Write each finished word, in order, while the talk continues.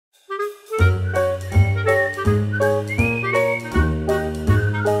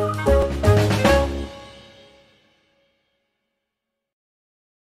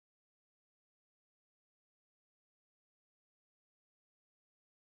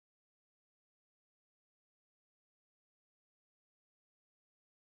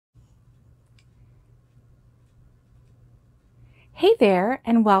Hey there,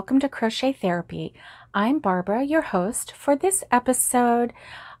 and welcome to Crochet Therapy. I'm Barbara, your host for this episode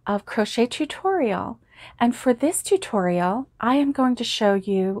of Crochet Tutorial. And for this tutorial, I am going to show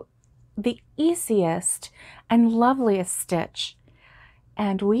you the easiest and loveliest stitch.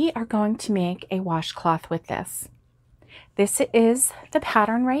 And we are going to make a washcloth with this. This is the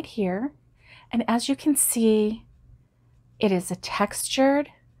pattern right here. And as you can see, it is a textured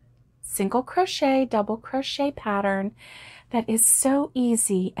single crochet, double crochet pattern that is so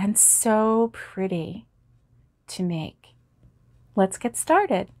easy and so pretty to make. Let's get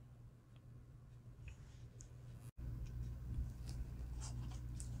started.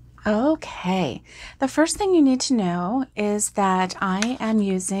 Okay, the first thing you need to know is that I am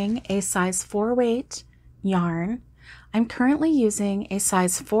using a size 4 weight yarn. I'm currently using a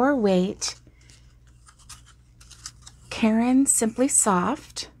size 4 weight Caron Simply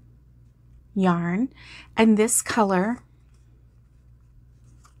Soft yarn, and this color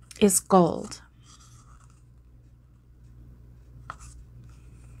is gold.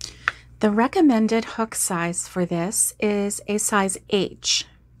 The recommended hook size for this is a size H.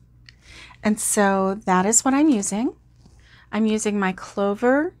 And so that is what I'm using. I'm using my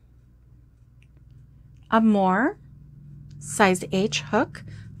Clover Amore size H hook,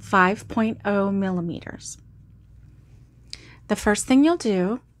 5.0 millimeters. The first thing you'll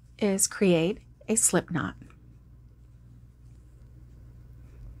do is create a slip knot.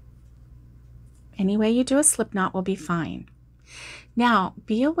 Any way you do a slip knot will be fine. Now,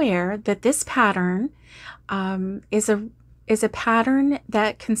 be aware that this pattern is a pattern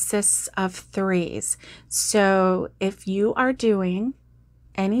that consists of threes. So if you are doing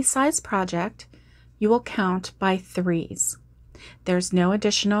any size project, you will count by threes. There's no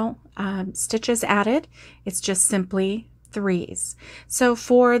additional stitches added. It's just simply threes. So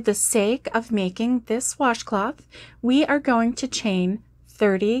for the sake of making this washcloth, we are going to chain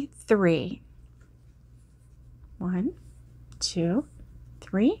 33. 1, 2,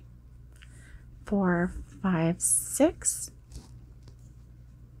 3, 4, 5, 6,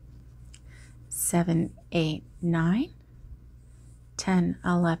 7, 8, 9, 10,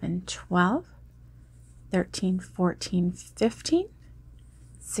 11, 12, 13, 14, 15,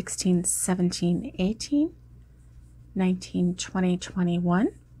 16, 17, 18, 19, 20, 21,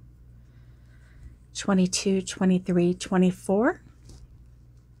 22, 23, 24,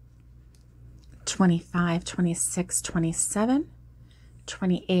 25, 26, 27,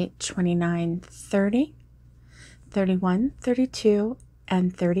 28, 29, 30, 31, 32,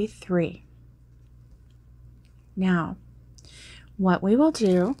 and 33. Now, what we will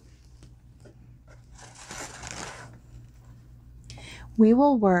do, we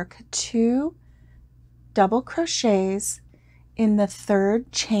will work 2 double crochets in the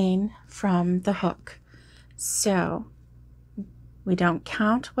third chain from the hook. So we don't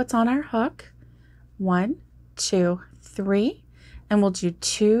count what's on our hook. 1, 2, 3, and we'll do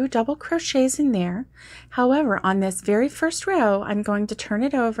 2 double crochets in there. However, on this very first row, I'm going to turn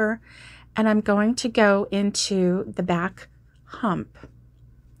it over and I'm going to go into the back hump.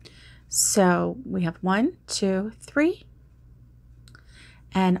 So we have 1, 2, 3,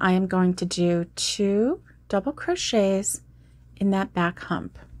 and I am going to do 2 double crochets in that back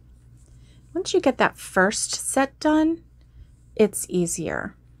hump. Once you get that first set done, it's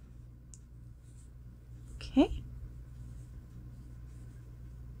easier. Okay,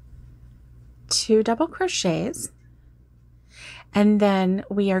 2 double crochets, and then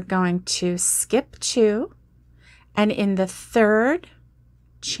we are going to skip 2, and in the third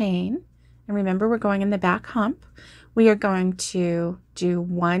chain, and remember we're going in the back hump, we are going to do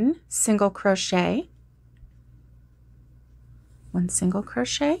 1 single crochet, 1 single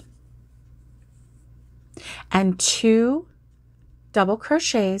crochet, and 2 double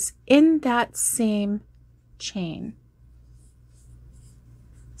crochets in that same chain.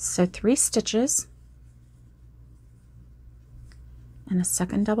 So 3 stitches and a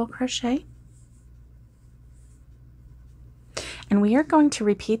second double crochet. And we are going to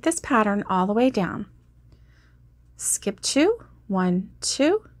repeat this pattern all the way down. Skip 2, 1,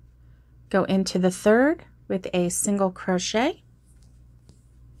 2, go into the third with a single crochet,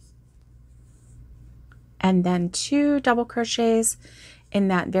 and then 2 double crochets in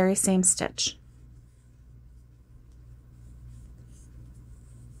that very same stitch.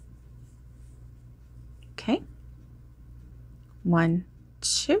 Okay, 1,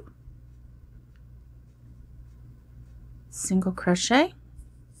 2, single crochet,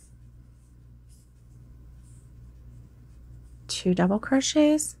 2 double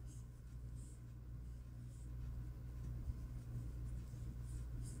crochets,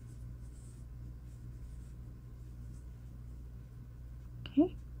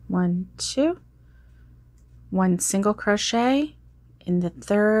 1, 2, 1 single crochet in the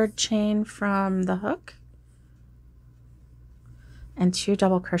third chain from the hook, and 2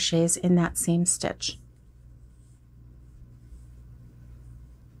 double crochets in that same stitch.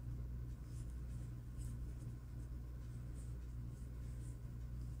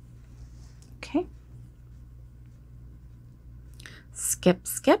 Okay. Skip,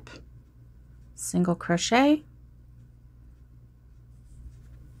 skip, single crochet,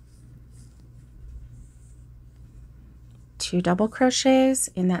 two double crochets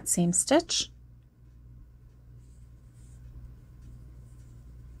in that same stitch,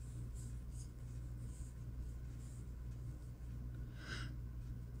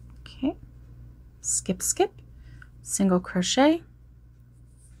 okay, skip, skip, single crochet,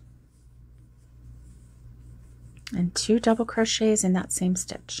 and 2 double crochets in that same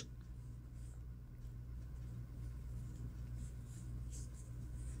stitch.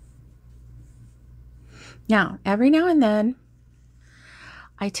 Now, every now and then,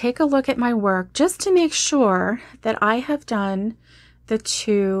 I take a look at my work just to make sure that I have done the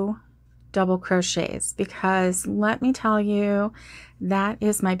 2 double crochets, because let me tell you, that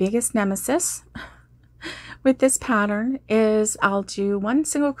is my biggest nemesis with this pattern. Is I'll do 1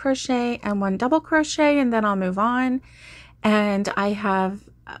 single crochet and 1 double crochet, and then I'll move on, and I have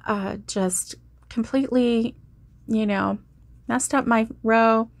just completely, you know, messed up my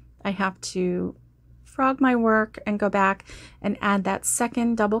row. I have to frog my work and go back and add that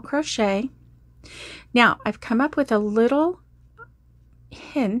second double crochet. Now I've come up with a little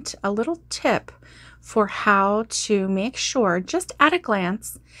hint, a little tip for how to make sure, just at a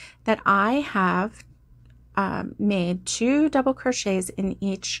glance, that I have made 2 double crochets in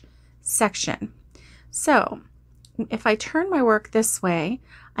each section. So if I turn my work this way,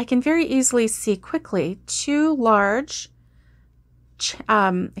 I can very easily see quickly 2 large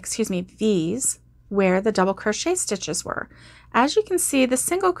V's where the double crochet stitches were. As you can see, the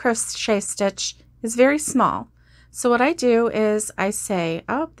single crochet stitch is very small. So what I do is I say,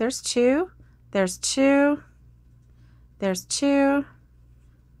 oh, there's 2, there's 2, there's 2,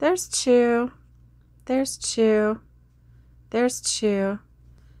 there's 2, there's 2, there's 2,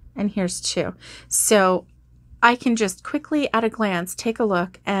 and here's 2. So I can just quickly at a glance take a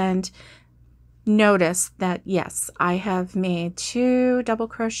look and notice that yes, I have made 2 double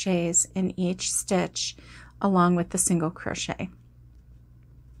crochets in each stitch along with the single crochet.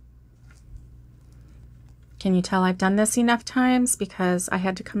 Can you tell I've done this enough times because I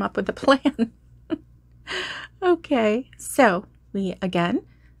had to come up with a plan? Okay, so we again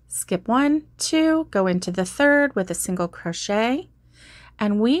skip 1, 2, go into the third with a single crochet,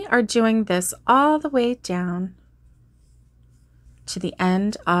 and we are doing this all the way down to the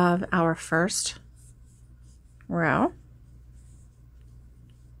end of our first row.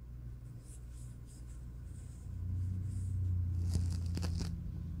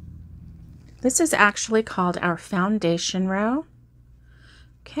 This is actually called our foundation row.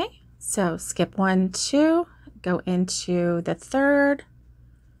 Okay, so skip 1, 2, go into the third,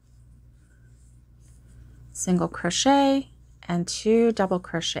 single crochet, and 2 double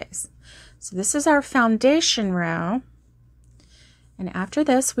crochets. So this is our foundation row. And after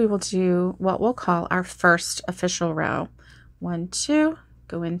this, we will do what we'll call our first official row. 1, 2,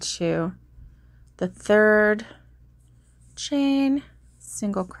 go into the third chain,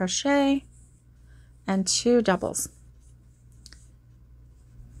 single crochet, and 2 doubles.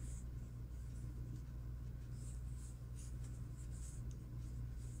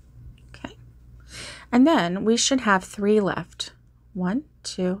 Okay. And then we should have 3 left. 1,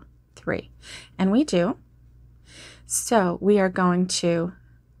 2, 3. And we do. So we are going to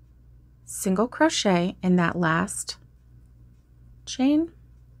single crochet in that last chain,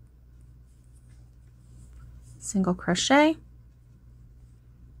 single crochet,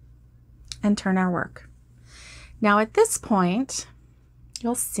 and turn our work. Now at this point,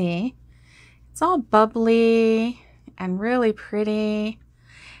 you'll see it's all bubbly and really pretty,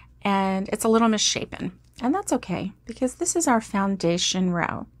 and it's a little misshapen, and that's okay because this is our foundation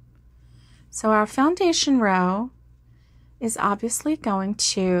row. So our foundation row is obviously going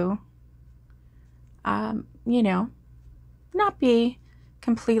to, you know, not be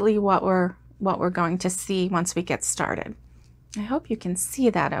completely what we're going to see once we get started. I hope you can see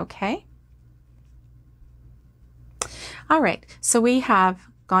that okay. All right, so we have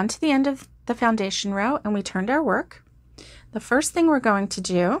gone to the end of the foundation row and we turned our work. The first thing we're going to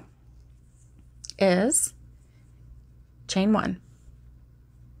do is chain 1.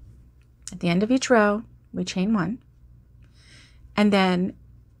 At the end of each row, we chain 1. And then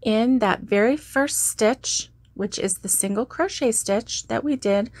in that very first stitch which is the single crochet stitch that we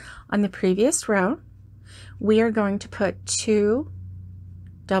did on the previous row, we are going to put 2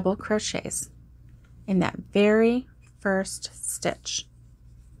 double crochets in that very first stitch.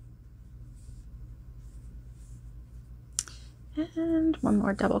 And one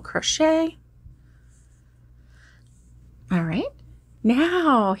more double crochet. All right,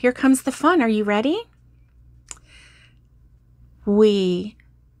 now here comes the fun. Are you ready? We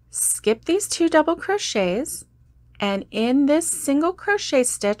skip these 2 double crochets, and in this single crochet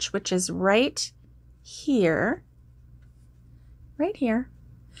stitch, which is right here,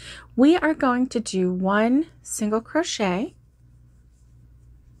 we are going to do 1 single crochet,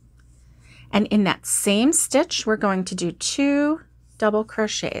 and in that same stitch we're going to do 2 double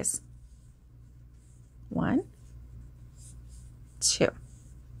crochets. 1, 2.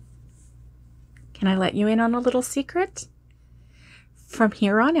 Can I let you in on a little secret? From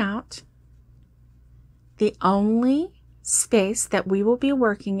here on out, the only space that we will be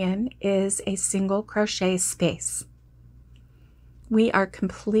working in is a single crochet space. We are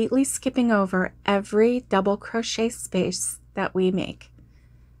completely skipping over every double crochet space that we make.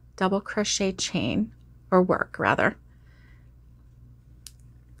 Double crochet chain, or work rather.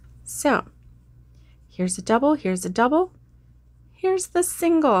 So here's a double, here's a double, here's the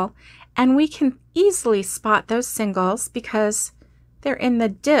single, and we can easily spot those singles because they're in the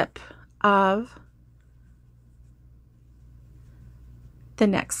dip of the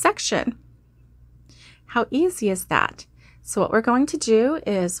next section. How easy is that? So what we're going to do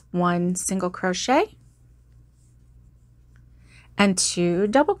is 1 single crochet and 2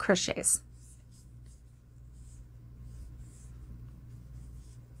 double crochets.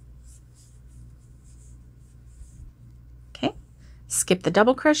 Okay, skip the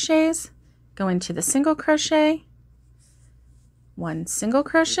double crochets, go into the single crochet, 1 single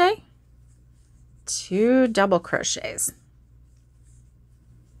crochet, 2 double crochets.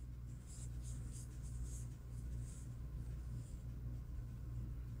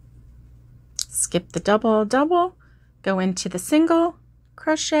 Skip the double, go into the single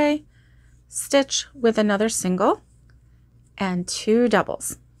crochet, stitch with another single and 2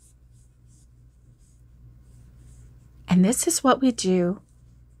 doubles. And this is what we do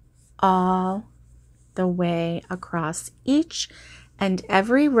all the way across each and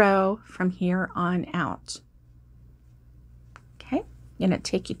every row from here on out. Okay, I'm going to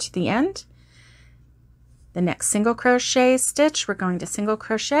take you to the end. The next single crochet stitch, we're going to single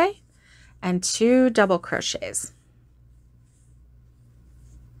crochet and 2 double crochets.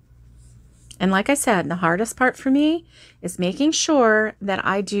 And like I said, the hardest part for me is making sure that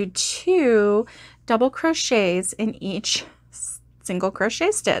I do 2 double crochets in each single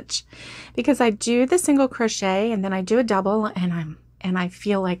crochet stitch, because I do the single crochet and then I do a double and I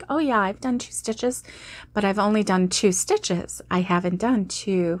feel like, oh yeah, I've done 2 stitches, but I've only done 2 stitches. I haven't done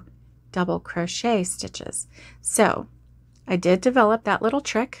 2 double crochet stitches. So I did develop that little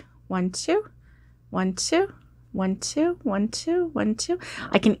trick. 1, 2, 1, 2, 1, 2, 1, 2, 1, 2.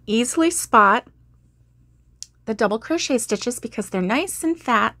 I can easily spot the double crochet stitches because they're nice and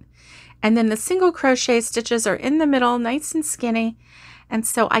fat, and then the single crochet stitches are in the middle, nice and skinny, and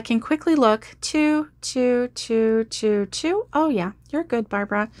so I can quickly look 2, 2, 2, 2, 2. Oh yeah, you're good,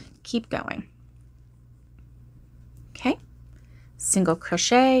 Barbara. Keep going. Okay, single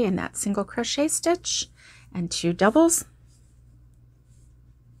crochet in that single crochet stitch and 2 doubles.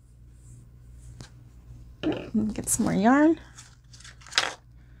 Get some more yarn.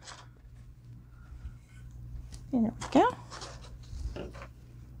 There we go.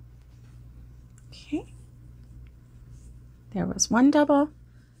 Okay. There was 1 double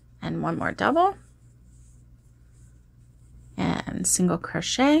and 1 more double and single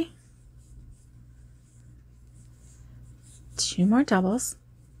crochet, 2 more doubles,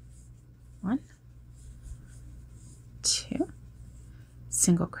 1, 2,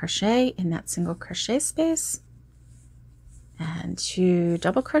 single crochet in that single crochet space and 2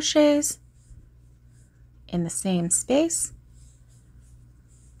 double crochets in the same space.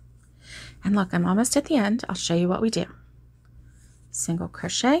 And look, I'm almost at the end. I'll show you what we do. Single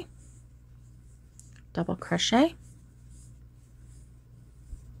crochet, double crochet,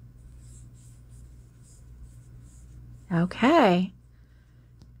 okay,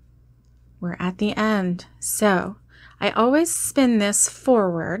 we're at the end. So I always spin this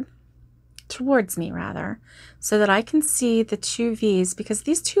forward, towards me rather, so that I can see the 2 V's, because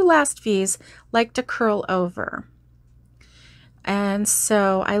these 2 last V's like to curl over. And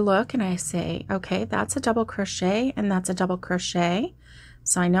so I look and I say, okay, that's a double crochet and that's a double crochet.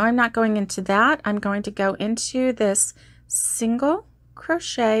 So I know I'm not going into that. I'm going to go into this single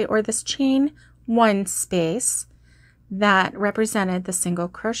crochet or this chain one space that represented the single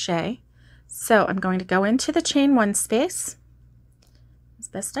crochet. So I'm going to go into the chain one space as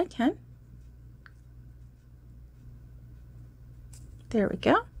best I can. There we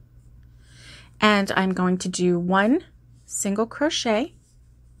go. And I'm going to do one single crochet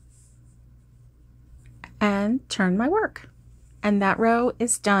and turn my work. And that row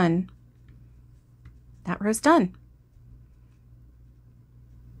is done. That row's done.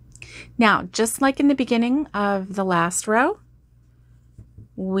 Now, just like in the beginning of the last row,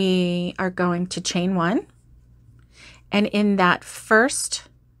 we are going to chain one. And in that first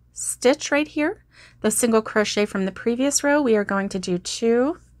stitch right here, the single crochet from the previous row, we are going to do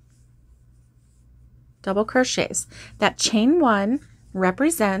 2 double crochets. That chain one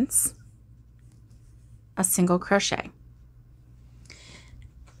represents a single crochet.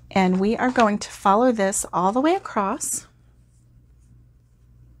 And we are going to follow this all the way across.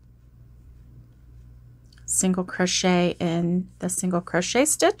 Single crochet in the single crochet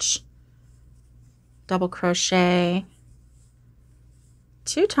stitch, double crochet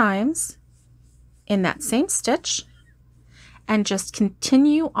 2 times in that same stitch, and just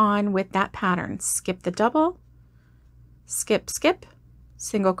continue on with that pattern. Skip the double, skip, skip,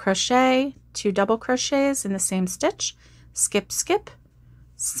 single crochet, 2 double crochets in the same stitch, skip, skip,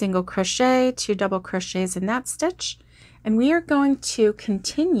 single crochet, 2 double crochets in that stitch, and we are going to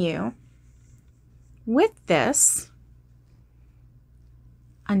continue with this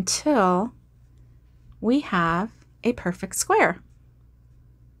until we have a perfect square.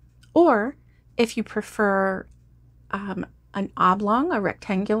 Or if you prefer an oblong, a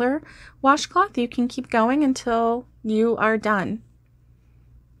rectangular washcloth, you can keep going until you are done.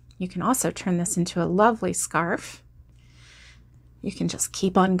 You can also turn this into a lovely scarf. You can just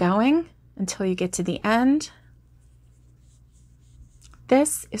keep on going until you get to the end.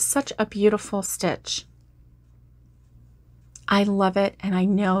 This is such a beautiful stitch. I love it, and I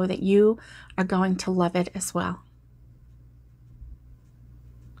know that you are going to love it as well.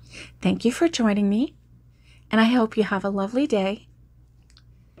 Thank you for joining me, and I hope you have a lovely day.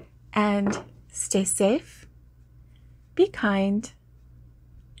 And stay safe, be kind,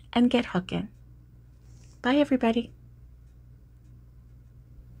 and get hooking. Bye, everybody.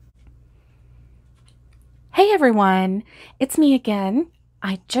 Hey, everyone. It's me again.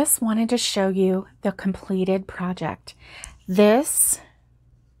 I just wanted to show you the completed project. This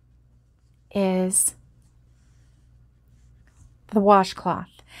is the washcloth,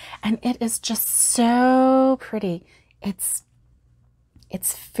 and it is just so pretty. It's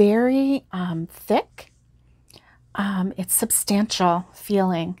very thick. It's substantial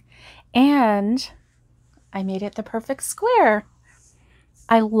feeling, and I made it the perfect square.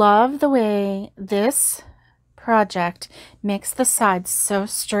 I love the way this project makes the sides so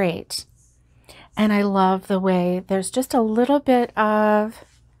straight, and I love the way there's just a little bit of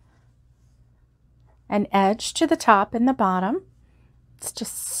an edge to the top and the bottom. It's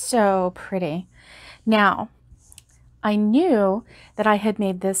just so pretty. Now, I knew that I had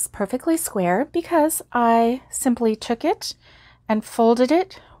made this perfectly square because I simply took it and folded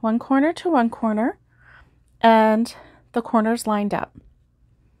it one corner to one corner, and the corners lined up.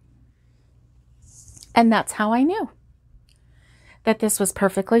 And that's how I knew that this was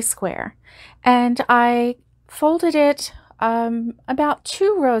perfectly square. And I folded it about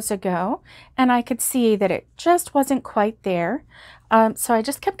 2 rows ago, and I could see that it just wasn't quite there. So I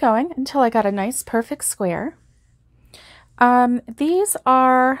just kept going until I got a nice perfect square. These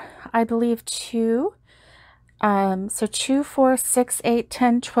are, I believe, 2. So 2, 4, 6, 8,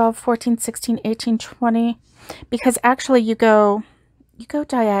 10, 12, 14, 16, 18, 20, because actually you go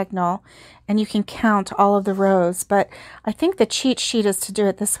diagonal and you can count all of the rows, but I think the cheat sheet is to do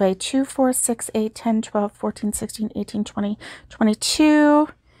it this way: 2, 4, 6, 8, 10, 12, 14, 16, 18, 20, 22,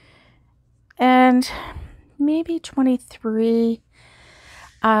 and maybe 23.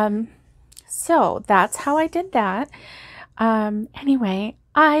 So that's how I did that. Anyway,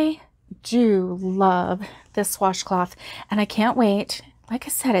 I do love this washcloth, and I can't wait. Like I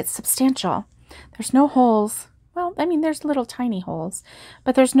said, it's substantial. There's no holes. Well, I mean, there's little tiny holes,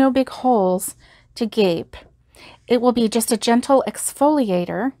 but there's no big holes to gape. It will be just a gentle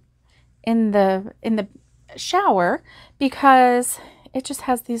exfoliator in the shower because it just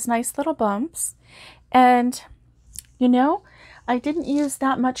has these nice little bumps. And, you know, I didn't use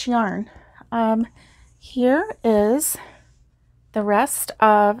that much yarn. Here is the rest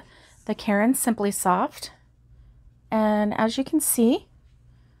of the Caron Simply Soft. And as you can see,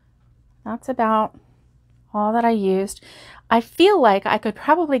 that's about all that I used. I feel like I could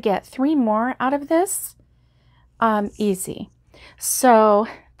probably get 3 more out of this easy. So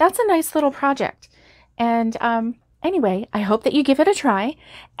that's a nice little project. And anyway, I hope that you give it a try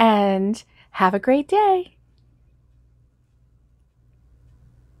and have a great day.